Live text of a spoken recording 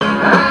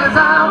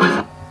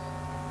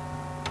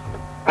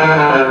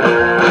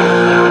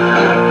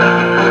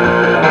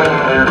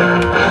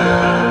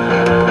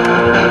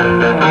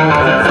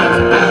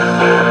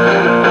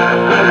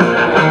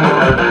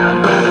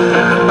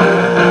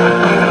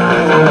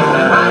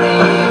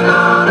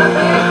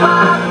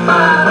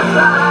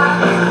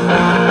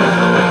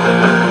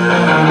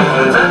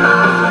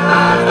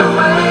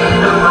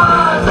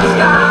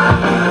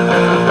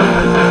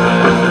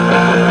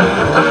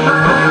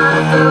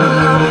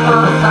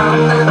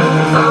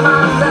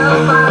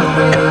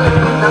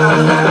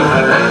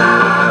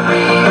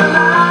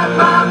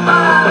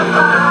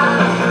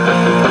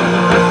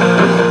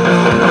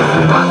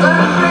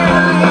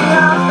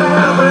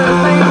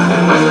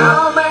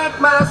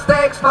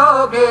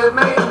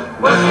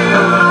Would you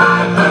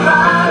like to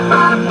ride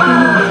my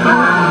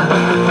butterfly?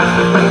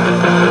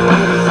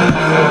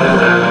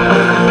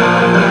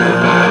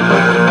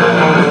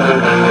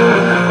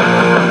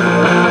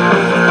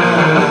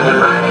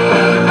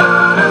 Riding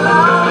on a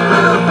long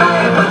blue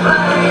paper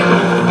plane,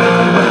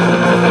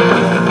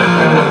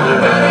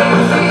 getting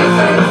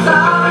seasick,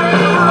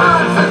 sorry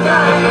once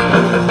again.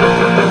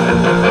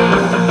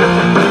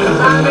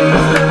 I'm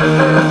Eastern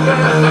Field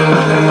getting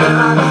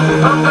clearer,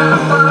 open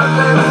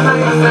bottomless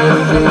spaces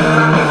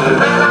clearer.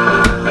 Then I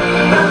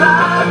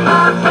realize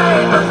my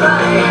paper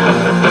plane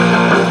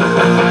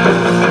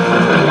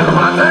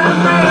wasn't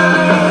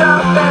really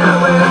up there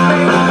with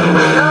me.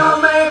 Don't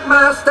make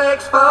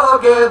mistakes,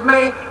 forgive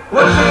me.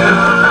 Would you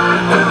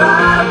like to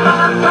ride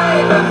my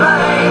paper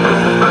plane?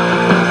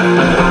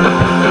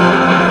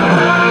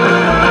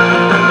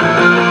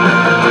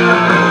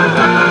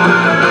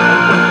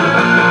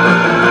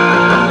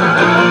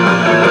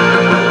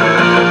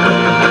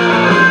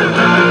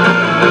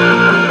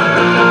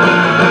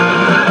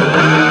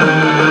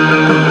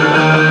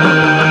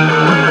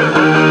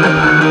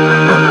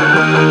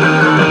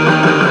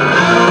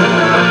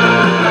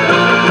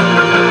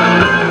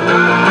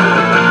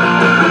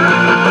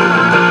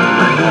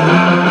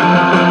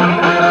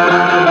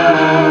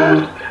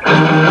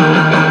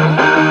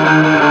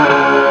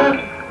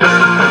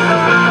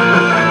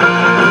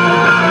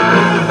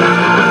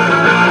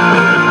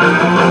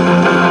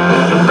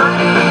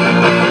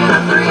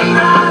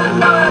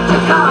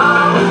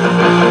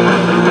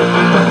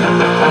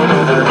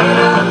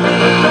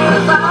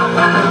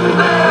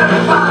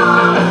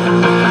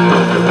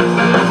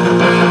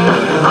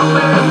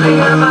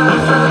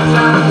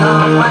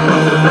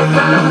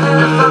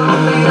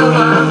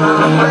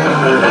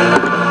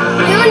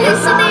 You're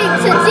listening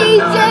to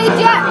DJ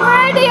Jack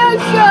Radio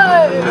Show.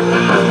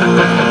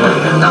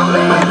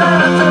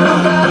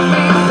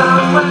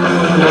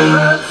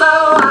 So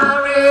I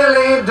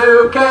really do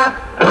care.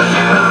 Would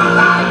you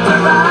like to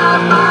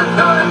ride my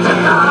Toyota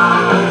car?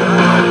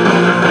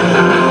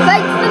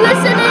 Thanks for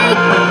listening.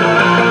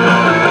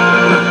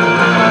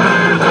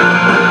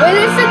 We're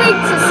listening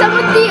to some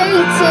of the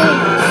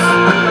 80s.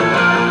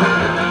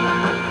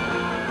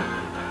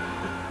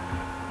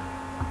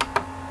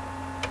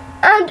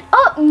 And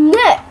up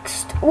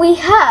next, we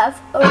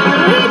have a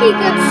really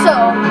good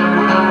song.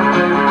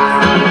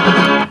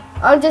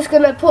 I'm just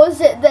going to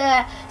pause it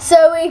there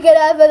so we can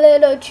have a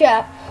little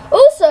chat.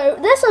 Also,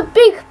 there's a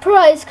big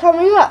prize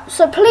coming up,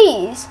 so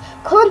please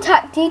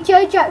contact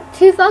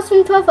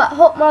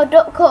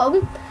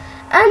djjack2012@hotmail.com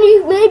and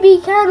you maybe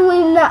can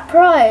win that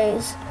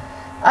prize.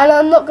 And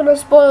I'm not going to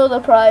spoil the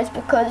prize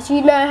because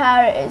you know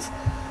how it is.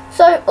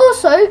 So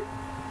also,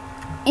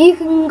 you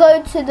can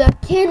go to the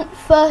Kent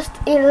First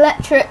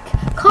Electric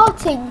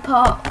Karting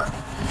Park,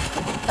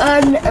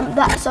 and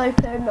that's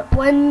open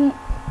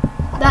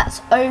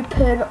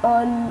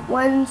on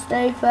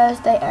Wednesday,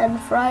 Thursday and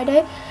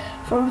Friday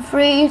from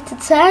 3 to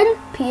 10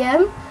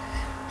 p.m.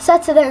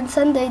 Saturday and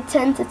Sunday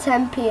 10 to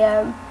 10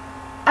 p.m.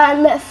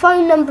 And their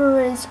phone number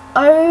is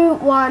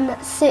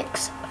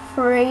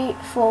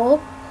 01634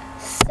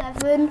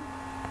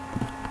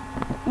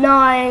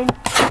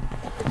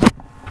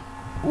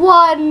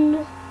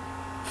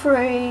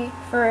 791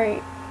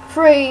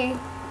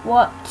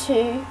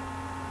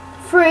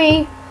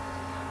 3.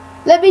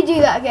 Let me do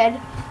that again.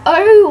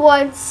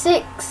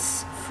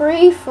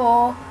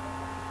 01634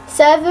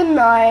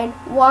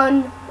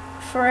 791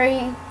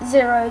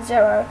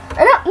 300.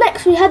 And up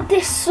next we had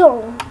this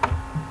song.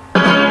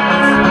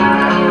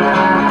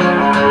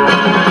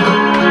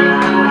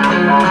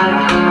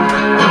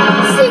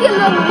 Sing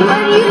along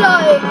when you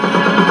like.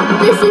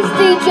 This is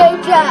DJ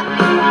Jack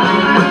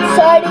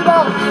signing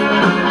off.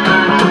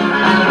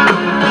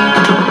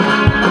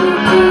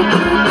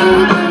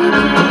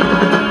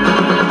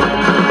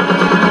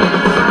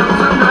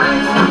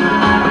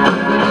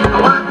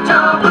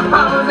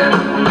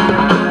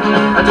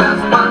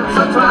 Just once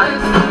or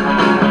twice,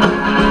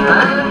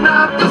 I'm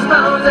not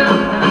disclosing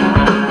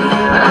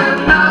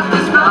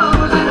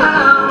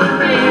how I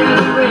really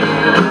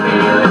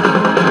feel.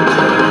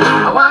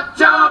 What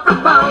you're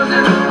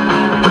proposing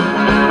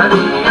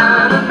the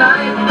other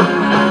night,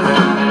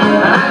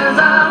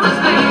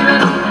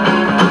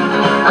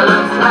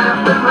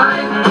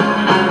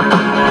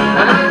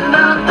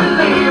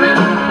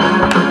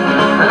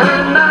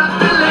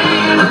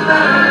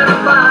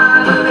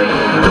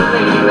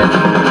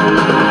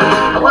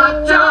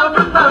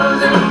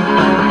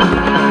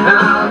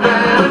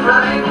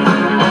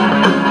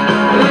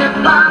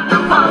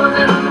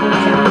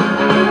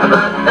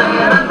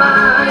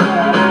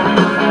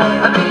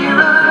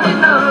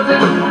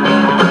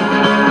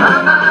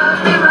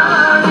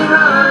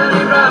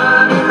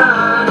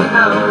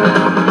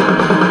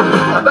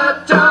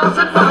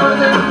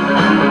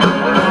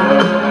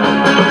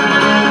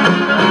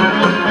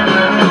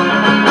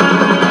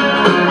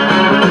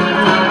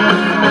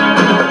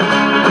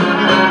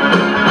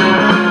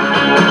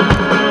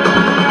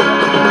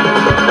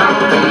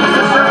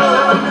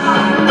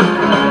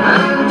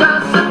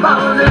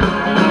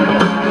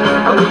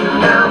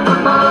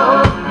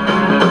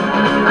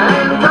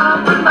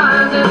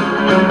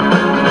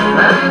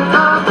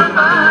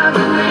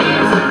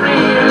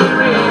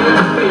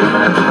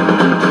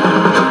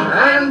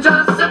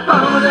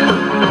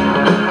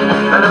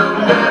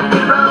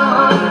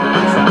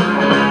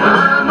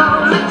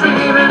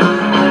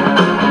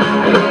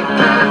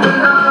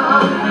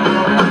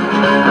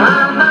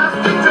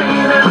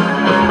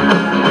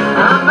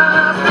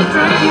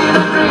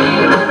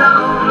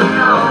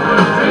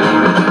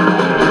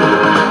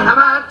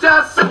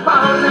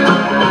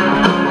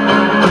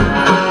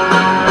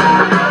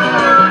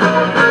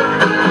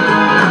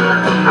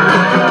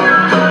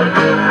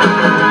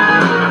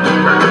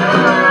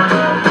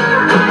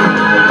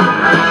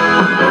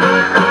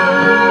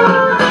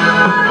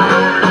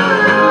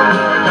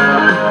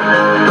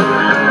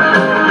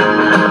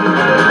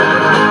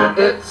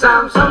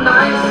 sounds so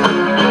nice.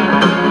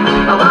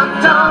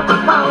 What you're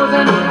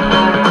proposing,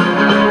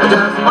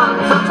 just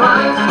once or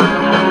twice,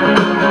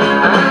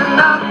 and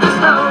not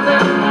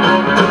disclosing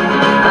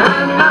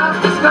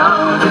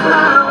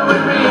how we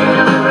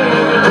really,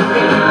 really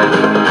feel.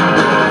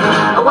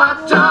 What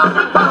you're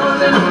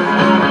proposing,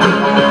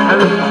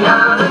 the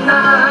other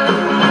night,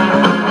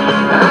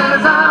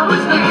 as I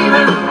was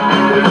leaving,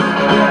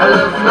 I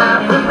looked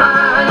left and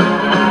right,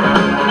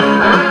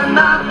 and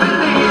not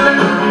believing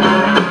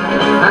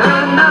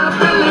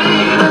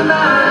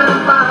that I'm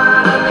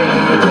finally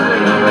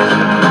believing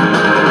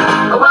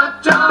what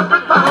you're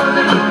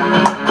proposing.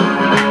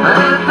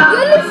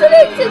 You're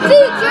listening to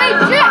DJ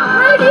Jack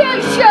Radio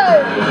Show.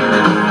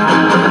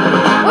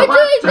 We're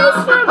doing this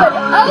from an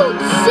old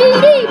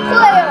CD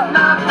player.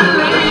 Not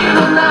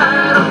believing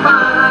that I'm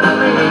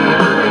finally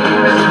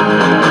believing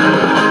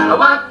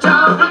what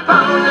you're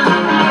proposing.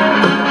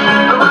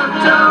 What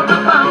you're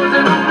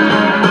proposing.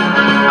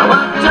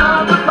 What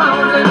you're proposing. What you're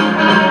proposing.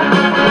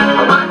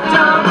 What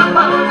you're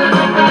proposing.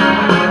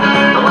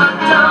 What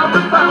you're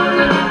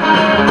proposing.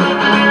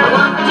 What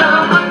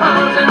you're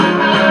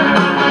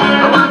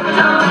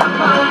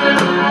proposing.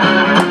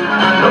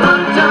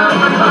 What you're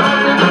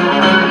proposing.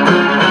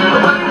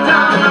 What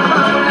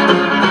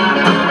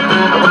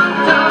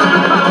you're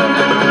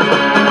proposing.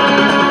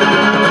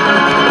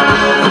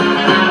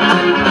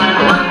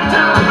 What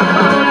you're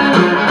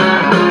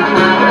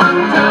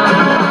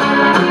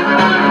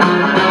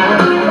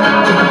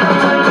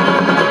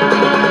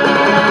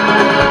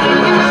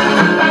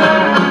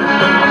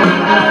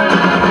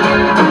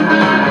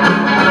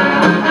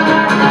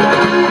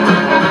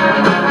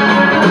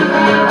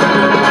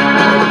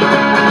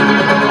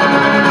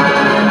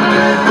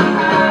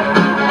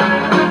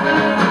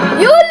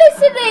You're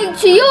listening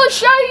to Your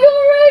Show, Your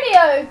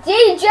Radio,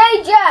 DJ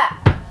Jack.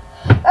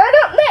 And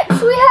up next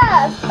we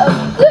have a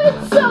good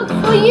song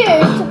for you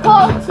to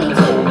party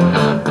to.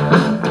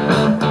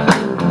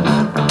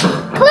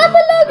 Clap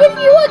along if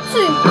you want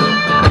to.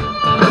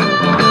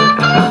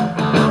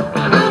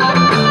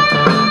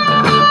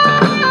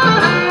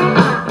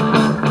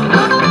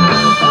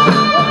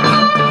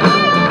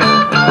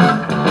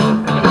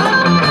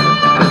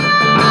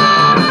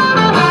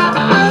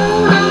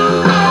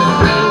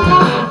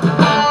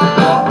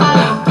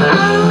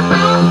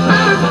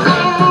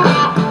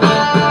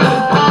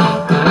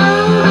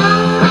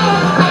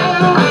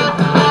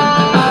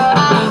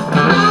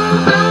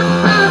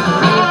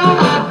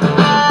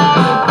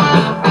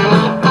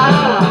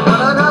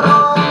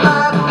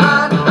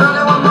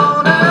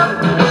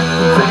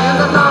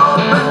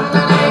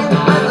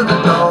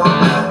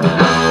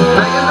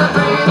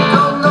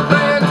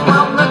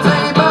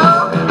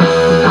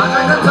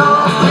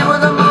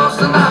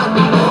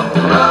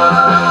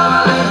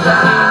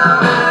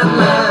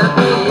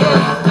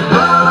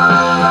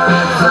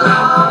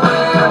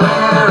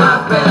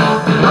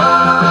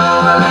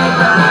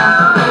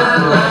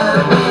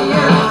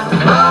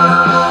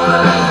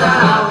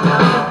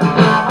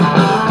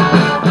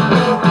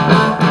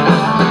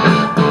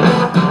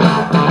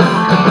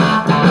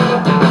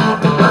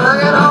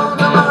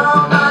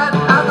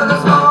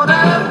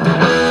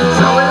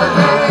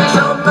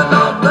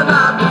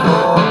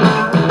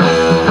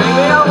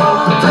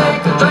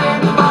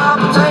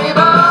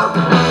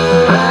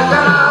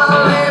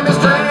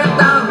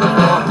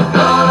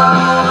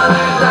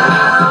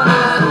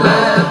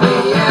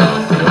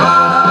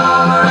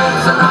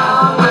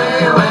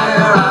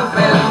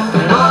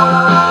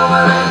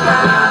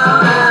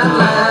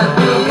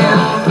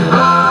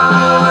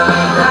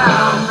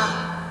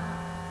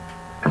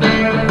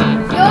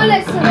 You're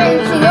listening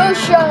to Your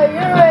Show,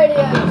 Your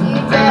Radio,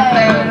 DJ.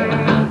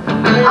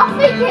 I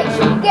think it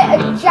should get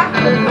a jack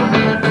on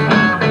it.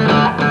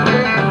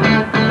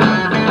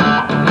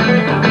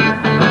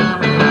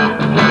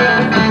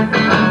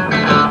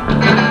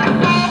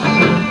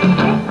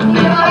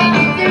 You know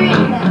it's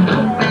doing that.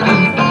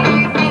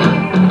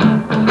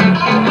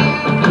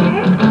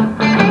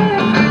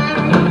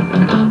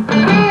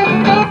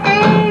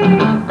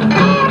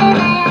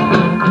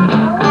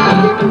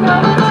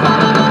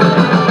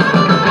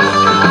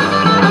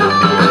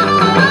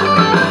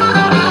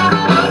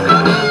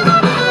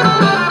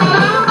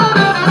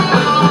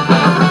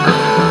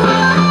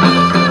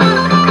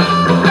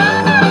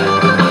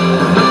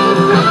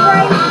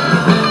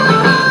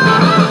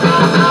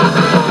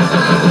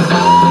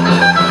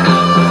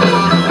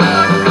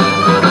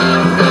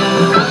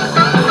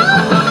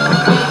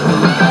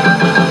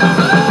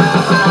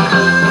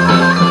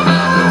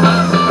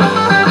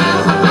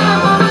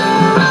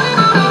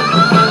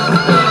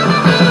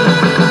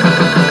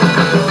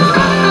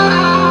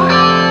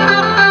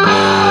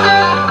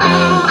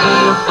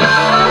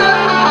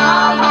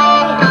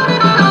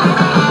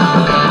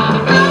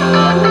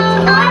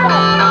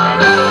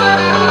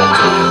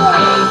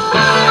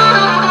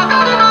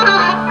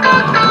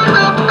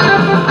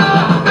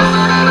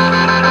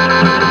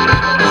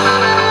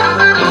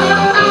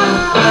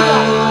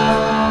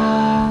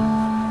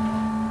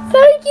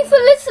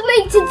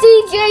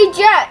 DJ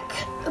Jack.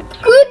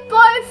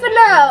 Goodbye for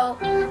now,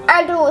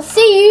 and we'll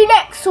see you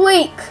next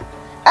week.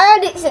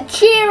 And it's a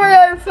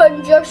cheerio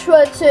from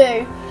Joshua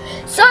too.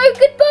 So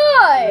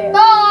goodbye.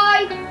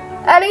 Bye.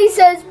 And he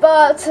says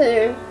bye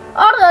too.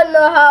 I don't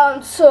know how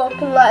I'm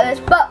talking like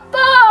this, but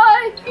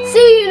bye.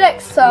 See you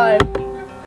next time.